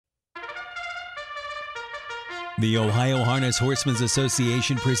The Ohio Harness Horsemen's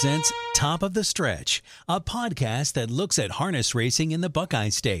Association presents Top of the Stretch, a podcast that looks at harness racing in the Buckeye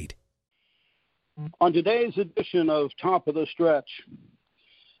State. On today's edition of Top of the Stretch,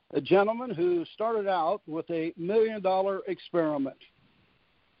 a gentleman who started out with a $1 million experiment.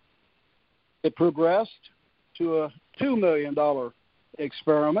 It progressed to a $2 million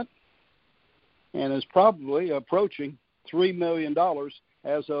experiment and is probably approaching $3 million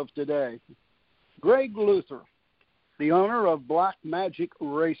as of today. Greg Luther, the owner of Black Magic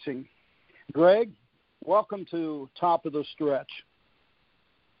Racing. Greg, welcome to Top of the Stretch.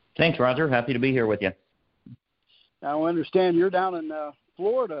 Thanks, Roger. Happy to be here with you. Now, I understand you're down in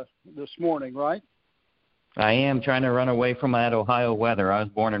Florida this morning, right? I am trying to run away from that Ohio weather. I was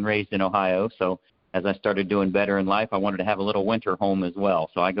born and raised in Ohio, so as I started doing better in life, I wanted to have a little winter home as well,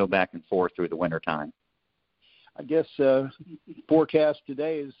 so I go back and forth through the winter time. I guess forecast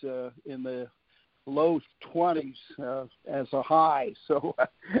today is in the low 20s as a high, so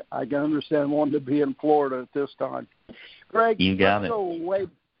I can understand wanting to be in Florida at this time. Greg, you got it.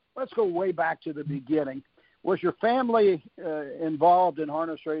 Let's go way back to the beginning. Was your family involved in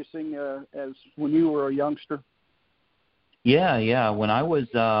harness racing as when you were a youngster? Yeah. When I was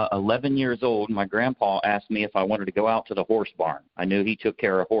 11 years old, my grandpa asked me if I wanted to go out to the horse barn. I knew he took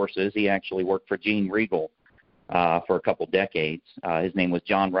care of horses. He actually worked for Gene Regal for a couple decades. His name was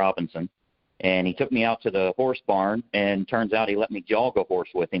John Robinson. And he took me out to the horse barn, and turns out he let me jog a horse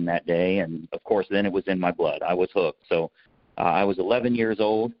with him that day. And, of course, then it was in my blood. I was hooked. So I was 11 years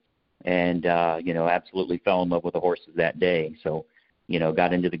old and, absolutely fell in love with the horses that day. So,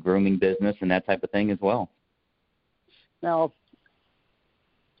 got into the grooming business and that type of thing as well. Now,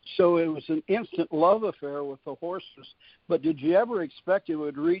 so it was an instant love affair with the horses, but did you ever expect it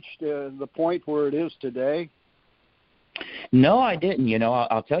would reach the point where it is today? No, I didn't.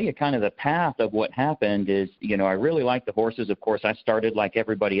 I'll tell you kind of the path of what happened is, I really like the horses. Of course, I started like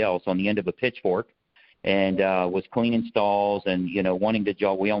everybody else on the end of a pitchfork and was cleaning stalls and, wanting to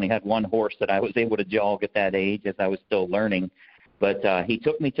jog. We only had one horse that I was able to jog at that age as I was still learning. But he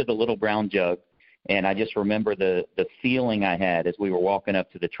took me to the Little Brown Jug, and I just remember the feeling I had as we were walking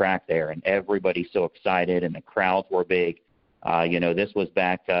up to the track there, and everybody so excited and the crowds were big. This was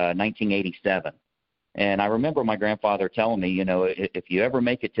back 1987. And I remember my grandfather telling me, if you ever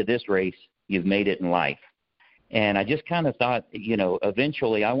make it to this race, you've made it in life. And I just kind of thought,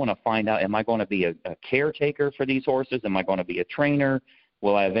 eventually I want to find out, am I going to be a caretaker for these horses? Am I going to be a trainer?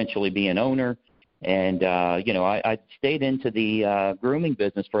 Will I eventually be an owner? And, I stayed into the grooming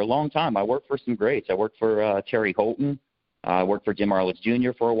business for a long time. I worked for some greats. I worked for Terry Holton. I worked for Jim Arlitz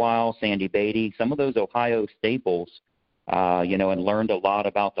Jr. for a while, Sandy Beatty, some of those Ohio staples, and learned a lot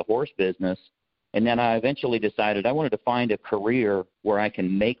about the horse business. And then I eventually decided I wanted to find a career where I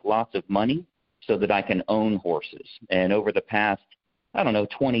can make lots of money so that I can own horses. And over the past,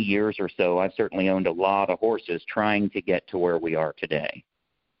 20 years or so, I've certainly owned a lot of horses trying to get to where we are today.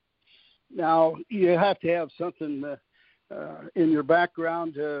 Now, you have to have something in your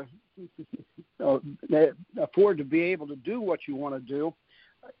background to afford to be able to do what you want to do.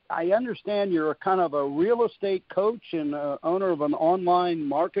 I understand you're a kind of a real estate coach and owner of an online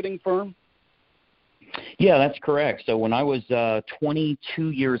marketing firm. Yeah, that's correct. So when I was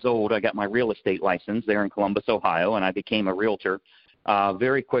 22 years old, I got my real estate license there in Columbus, Ohio, and I became a realtor.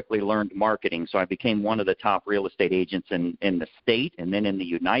 Very quickly learned marketing, so I became one of the top real estate agents in the state and then in the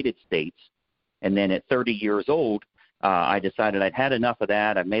United States. And then at 30 years old, I decided I'd had enough of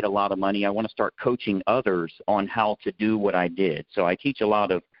that. I've made a lot of money. I want to start coaching others on how to do what I did. So I teach a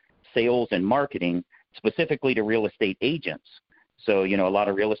lot of sales and marketing specifically to real estate agents. So, a lot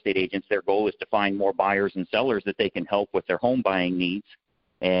of real estate agents, their goal is to find more buyers and sellers that they can help with their home buying needs.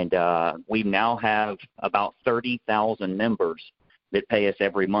 And we now have about 30,000 members that pay us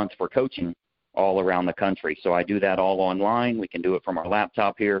every month for coaching all around the country. So I do that all online. We can do it from our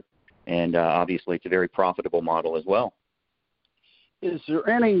laptop here. And obviously, it's a very profitable model as well. Is there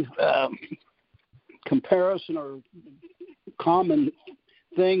any comparison or common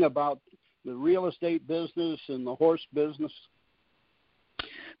thing about the real estate business and the horse business?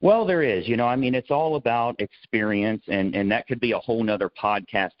 Well, there is. It's all about experience, and that could be a whole nother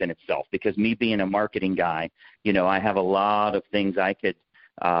podcast in itself because me being a marketing guy, I have a lot of things I could,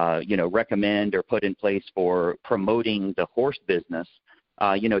 recommend or put in place for promoting the horse business,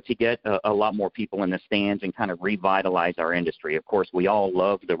 to get a lot more people in the stands and kind of revitalize our industry. Of course, we all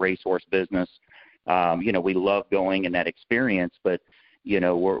love the racehorse business. We love going in that experience, but,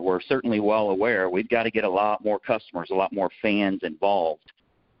 we're certainly well aware we've got to get a lot more customers, a lot more fans involved.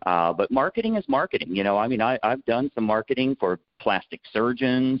 But marketing is marketing. I mean, I've done some marketing for plastic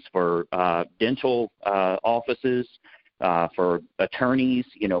surgeons, for dental offices, for attorneys.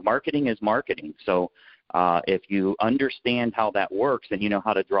 Marketing is marketing. So if you understand how that works and you know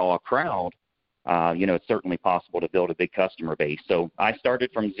how to draw a crowd, it's certainly possible to build a big customer base. So I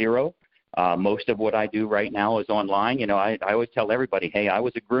started from zero. Most of what I do right now is online. I always tell everybody, hey, I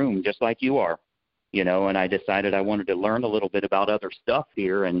was a groom just like you are, and I decided I wanted to learn a little bit about other stuff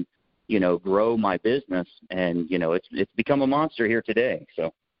here and, grow my business. And, it's become a monster here today.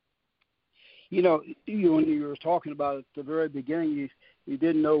 So, when you were talking about it at the very beginning, you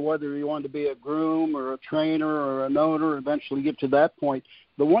didn't know whether you wanted to be a groom or a trainer or an owner, eventually get to that point.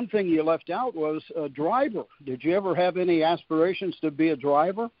 The one thing you left out was a driver. Did you ever have any aspirations to be a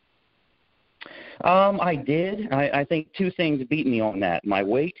driver? I did. I think two things beat me on that. My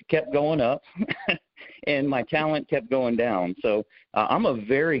weight kept going up and my talent kept going down. So I'm a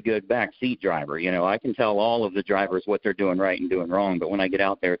very good backseat driver. I can tell all of the drivers what they're doing right and doing wrong, but when I get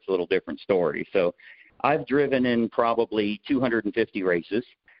out there, it's a little different story. So I've driven in probably 250 races,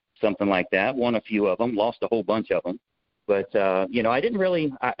 something like that, won a few of them, lost a whole bunch of them. But, I didn't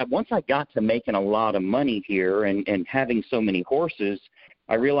really once I got to making a lot of money here and having so many horses,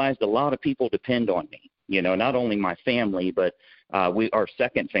 I realized a lot of people depend on me, not only my family, but our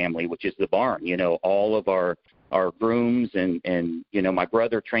second family, which is the barn. All of our grooms and my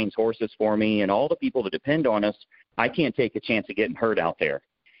brother trains horses for me, and all the people that depend on us. I can't take a chance of getting hurt out there.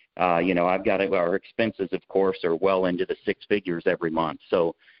 I've got our expenses, of course, are well into the six figures every month.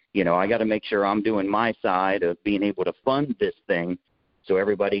 So, I got to make sure I'm doing my side of being able to fund this thing so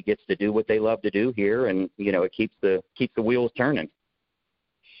everybody gets to do what they love to do here, and, it keeps the wheels turning.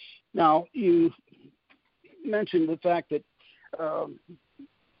 Now, you mentioned the fact that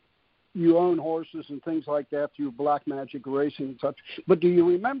you own horses and things like that through Black Magic Racing and such. But do you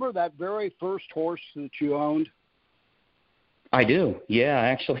remember that very first horse that you owned? I do. Yeah,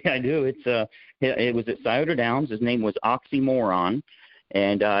 actually, I do. It was at Scioto Downs. His name was Oxymoron,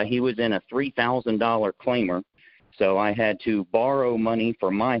 and he was in a $3,000 claimer. So I had to borrow money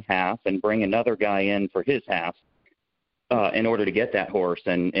for my half and bring another guy in for his half. In order to get that horse.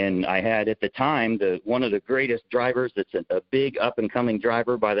 And I had at the time one of the greatest drivers that's a big up-and-coming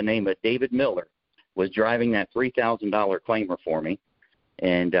driver by the name of David Miller was driving that $3,000 claimer for me.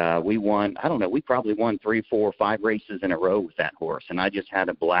 And we won, I don't know, we probably won 3, 4, 5 races in a row with that horse. And I just had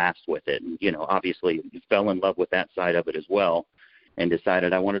a blast with it. And, obviously fell in love with that side of it as well and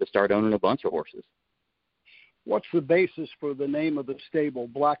decided I wanted to start owning a bunch of horses. What's the basis for the name of the stable,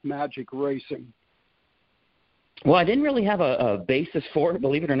 Black Magic Racing? Well, I didn't really have a basis for it,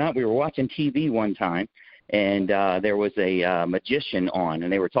 believe it or not. We were watching TV one time, and there was a magician on,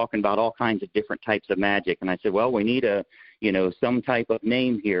 and they were talking about all kinds of different types of magic. And I said, well, we need some type of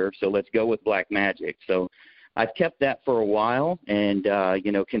name here, so let's go with Black Magic. So I've kept that for a while, and,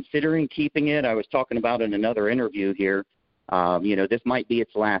 considering keeping it, I was talking about in another interview here, this might be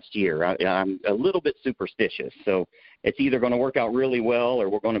its last year. I'm a little bit superstitious, so it's either going to work out really well or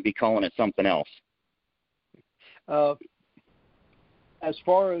we're going to be calling it something else. As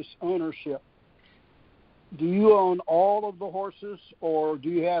far as ownership, do you own all of the horses or do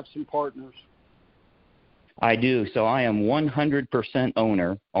you have some partners? I do. So I am 100%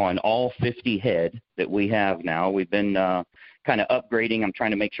 owner on all 50 head that we have now. We've been kind of upgrading. I'm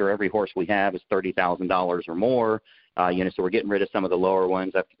trying to make sure every horse we have is $30,000 or more. So we're getting rid of some of the lower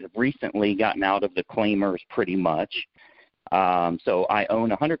ones. I've recently gotten out of the claimers pretty much. So I own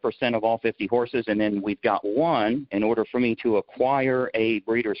 100% of all 50 horses, and then we've got one. In order for me to acquire a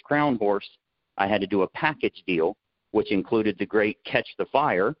Breeders' Crown horse, I had to do a package deal, which included the great Catch the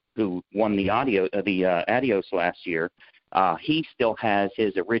Fire, who won the Adios last year. He still has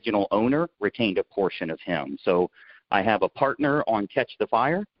his original owner retained a portion of him. So I have a partner on Catch the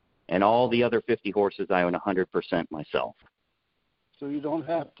Fire, and all the other 50 horses I own 100% myself. So you don't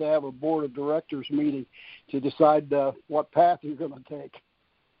have to have a board of directors meeting to decide what path you're going to take.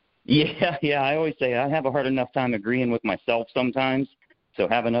 Yeah. I always say I have a hard enough time agreeing with myself sometimes. So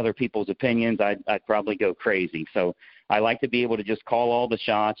having other people's opinions, I'd probably go crazy. So I like to be able to just call all the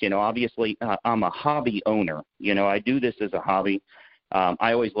shots. Obviously I'm a hobby owner. I do this as a hobby.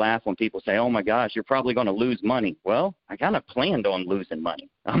 I always laugh when people say, oh, my gosh, you're probably going to lose money. Well, I kind of planned on losing money.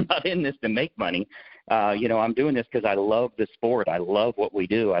 I'm not in this to make money. I'm doing this because I love the sport. I love what we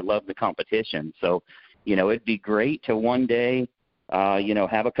do. I love the competition. So, it'd be great to one day,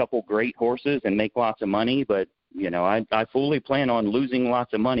 have a couple great horses and make lots of money. But, I fully plan on losing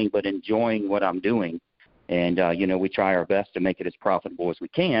lots of money but enjoying what I'm doing. And, we try our best to make it as profitable as we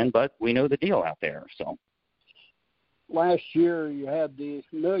can, but we know the deal out there. So. last year you had the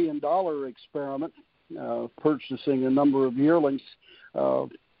 $1 million experiment, purchasing a number of yearlings.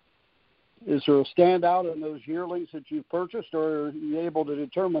 Is there a standout in those yearlings that you've purchased, or are you able to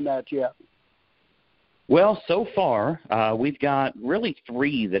determine that yet? Well, so far, we've got really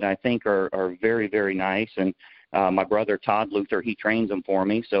 3 that I think are very, very nice. And my brother, Todd Luther, he trains them for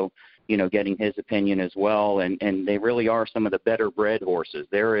me. So, getting his opinion as well. And they really are some of the better bred horses.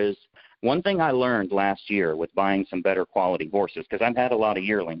 There is one thing I learned last year with buying some better quality horses, because I've had a lot of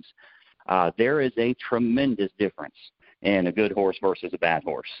yearlings. There is a tremendous difference in a good horse versus a bad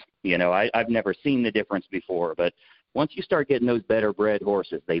horse. I've never seen the difference before, but once you start getting those better bred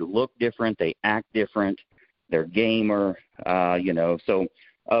horses, they look different, they act different, they're gamer, So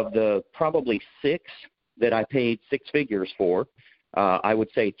of the probably 6 that I paid 6 figures for, I would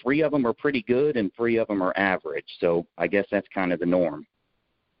say 3 of them are pretty good and 3 of them are average. So I guess that's kind of the norm.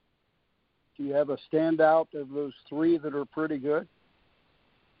 Do you have a standout of those 3 that are pretty good?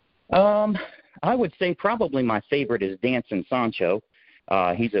 I would say probably my favorite is Dancing Sancho.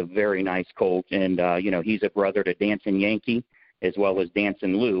 He's a very nice colt, and, he's a brother to Dancing Yankee as well as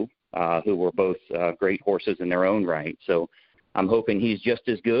Dancing Lou, who were both great horses in their own right. So I'm hoping he's just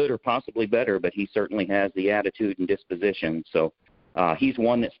as good or possibly better, but he certainly has the attitude and disposition. So he's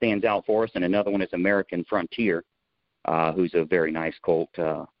one that stands out for us, and another one is American Frontier, who's a very nice colt.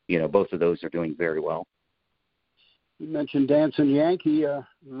 Both of those are doing very well. You mentioned Dancing Yankee,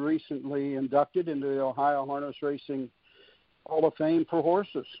 recently inducted into the Ohio Harness Racing Hall of Fame for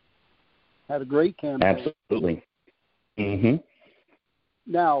horses. Had a great campaign. Absolutely. Mm-hmm.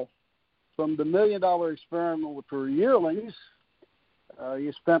 Now, from the $1 million experiment for yearlings,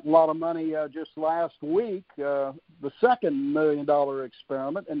 you spent a lot of money just last week. The second $1 million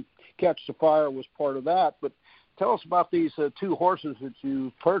experiment, and Catch the Fire was part of that. But tell us about these 2 horses that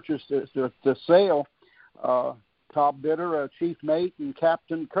you purchased at the sale. Top bidder, Chief Mate, and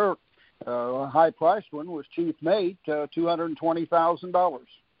Captain Kirk. A high-priced one was Chief Mate, $220,000.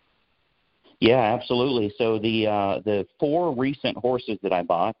 Yeah, absolutely. So the 4 recent horses that I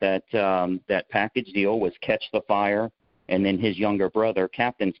bought, that package deal was Catch the Fire, and then his younger brother,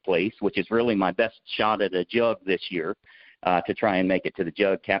 Captain's Place, which is really my best shot at a jug this year, to try and make it to the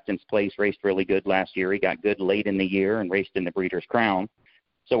jug. Captain's Place raced really good last year. He got good late in the year and raced in the Breeders' Crown.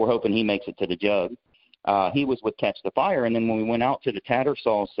 So we're hoping he makes it to the jug. He was with Catch the Fire, and then when we went out to the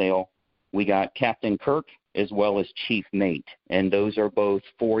Tattersall sale, we got Captain Kirk as well as Chief Mate, and those are both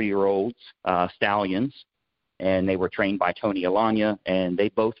 4-year-olds, stallions, and they were trained by Tony Alagna, and they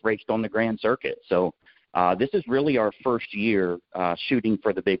both raced on the Grand Circuit. So this is really our first year shooting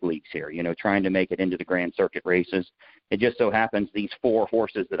for the big leagues here, trying to make it into the Grand Circuit races. It just so happens these 4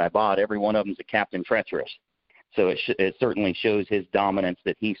 horses that I bought, every one of them is a Captain Treacherous. So it certainly shows his dominance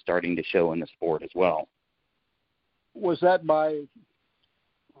that he's starting to show in the sport as well. Was that by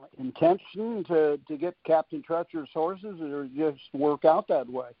intention to get Captain Treacherous horses, or just work out that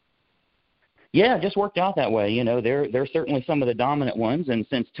way? Yeah, it just worked out that way. They're certainly some of the dominant ones, and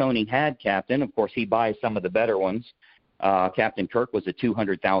since Tony had Captain, of course, he buys some of the better ones. Captain Kirk was a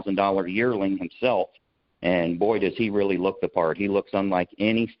 $200,000 yearling himself, and boy, does he really look the part. He looks unlike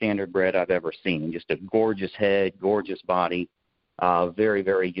any standard bred I've ever seen. Just a gorgeous head, gorgeous body, very,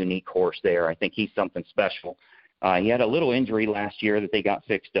 very unique horse there. I think he's something special. He had a little injury last year that they got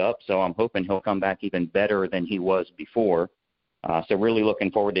fixed up, so I'm hoping he'll come back even better than he was before. So really looking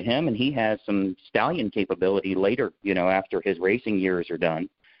forward to him, and he has some stallion capability later, after his racing years are done.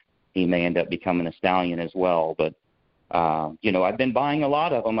 He may end up becoming a stallion as well, but I've been buying a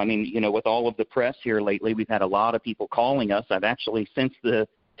lot of them. I mean, with all of the press here lately, we've had a lot of people calling us. I've actually, since the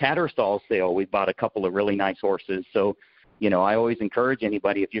Tattersall sale, we've bought a couple of really nice horses. So, I always encourage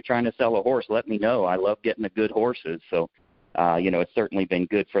anybody, if you're trying to sell a horse, let me know. I love getting the good horses. So, it's certainly been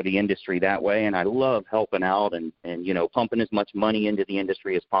good for the industry that way. And I love helping out and pumping as much money into the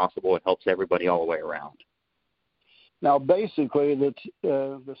industry as possible. It helps everybody all the way around. Now, basically,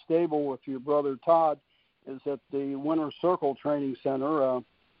 the stable with your brother Todd is at the Winter Circle Training Center,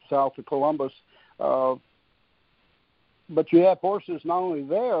 south of Columbus. But you have horses not only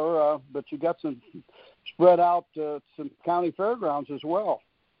there, but you got some spread out some county fairgrounds as well.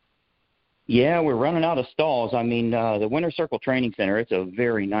 Yeah, we're running out of stalls. I mean, the Winter Circle Training Center, it's a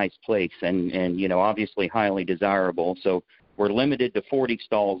very nice place and obviously highly desirable. So we're limited to 40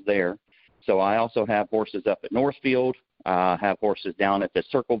 stalls there. So I also have horses up at Northfield, have horses down at the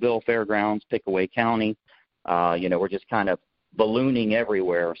Circleville Fairgrounds, Pickaway County. We're just kind of ballooning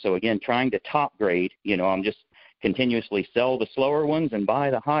everywhere. So again, trying to top grade, I'm just continuously sell the slower ones and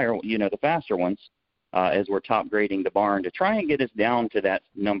buy the higher, the faster ones, as we're top grading the barn to try and get us down to that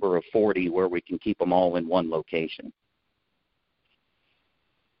number of 40 where we can keep them all in one location.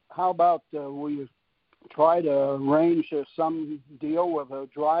 how about will you try to arrange some deal with a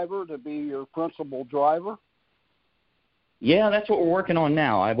driver to be your principal driver? Yeah, that's what we're working on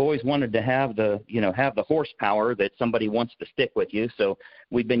now. I've always wanted to have the horsepower that somebody wants to stick with you. So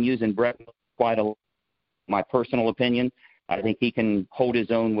we've been using Brett quite a lot. My personal opinion, I think he can hold his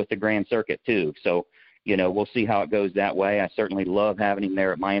own with the Grand Circuit too. So, we'll see how it goes that way. I certainly love having him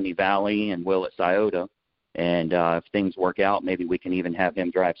there at Miami Valley and Will at Scioto. And if things work out, maybe we can even have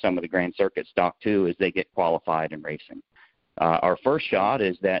him drive some of the Grand Circuit stock too as they get qualified in racing. Our first shot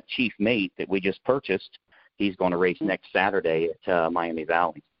is that Chief Mate that we just purchased. He's going to race next Saturday at Miami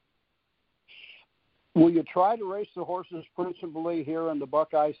Valley. Will you try to race the horses principally here in the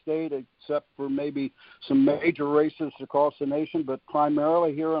Buckeye State, except for maybe some major races across the nation, but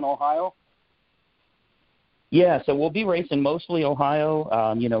primarily here in Ohio? Yeah, so we'll be racing mostly Ohio.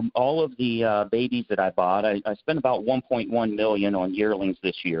 All of the babies that I bought, I spent about $1.1 million on yearlings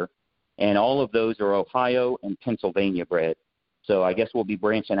this year, and all of those are Ohio and Pennsylvania bred. So I guess we'll be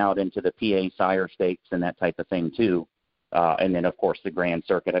branching out into the PA sire stakes and that type of thing too. And then, of course, the Grand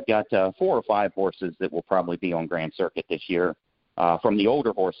Circuit. I've got 4 or 5 horses that will probably be on Grand Circuit this year from the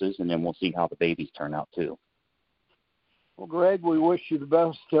older horses, and then we'll see how the babies turn out too. Well, Greg, we wish you the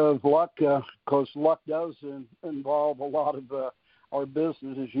best of luck because luck does involve a lot of our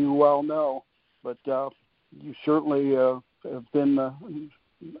business, as you well know. But you certainly have been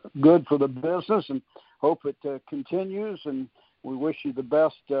good for the business and hope it continues. And we wish you the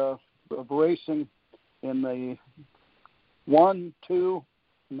best of racing in the $1, $2,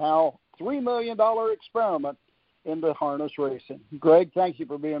 now $3 million experiment into harness racing. Greg, thank you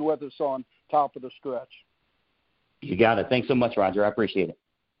for being with us on Top of the Stretch. You got it. Thanks so much, Roger. I appreciate it.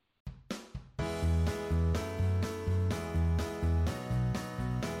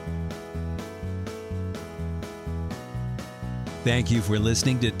 Thank you for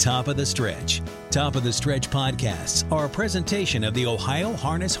listening to Top of the Stretch. Top of the Stretch podcasts are a presentation of the Ohio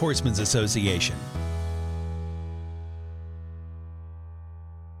Harness Horsemen's Association.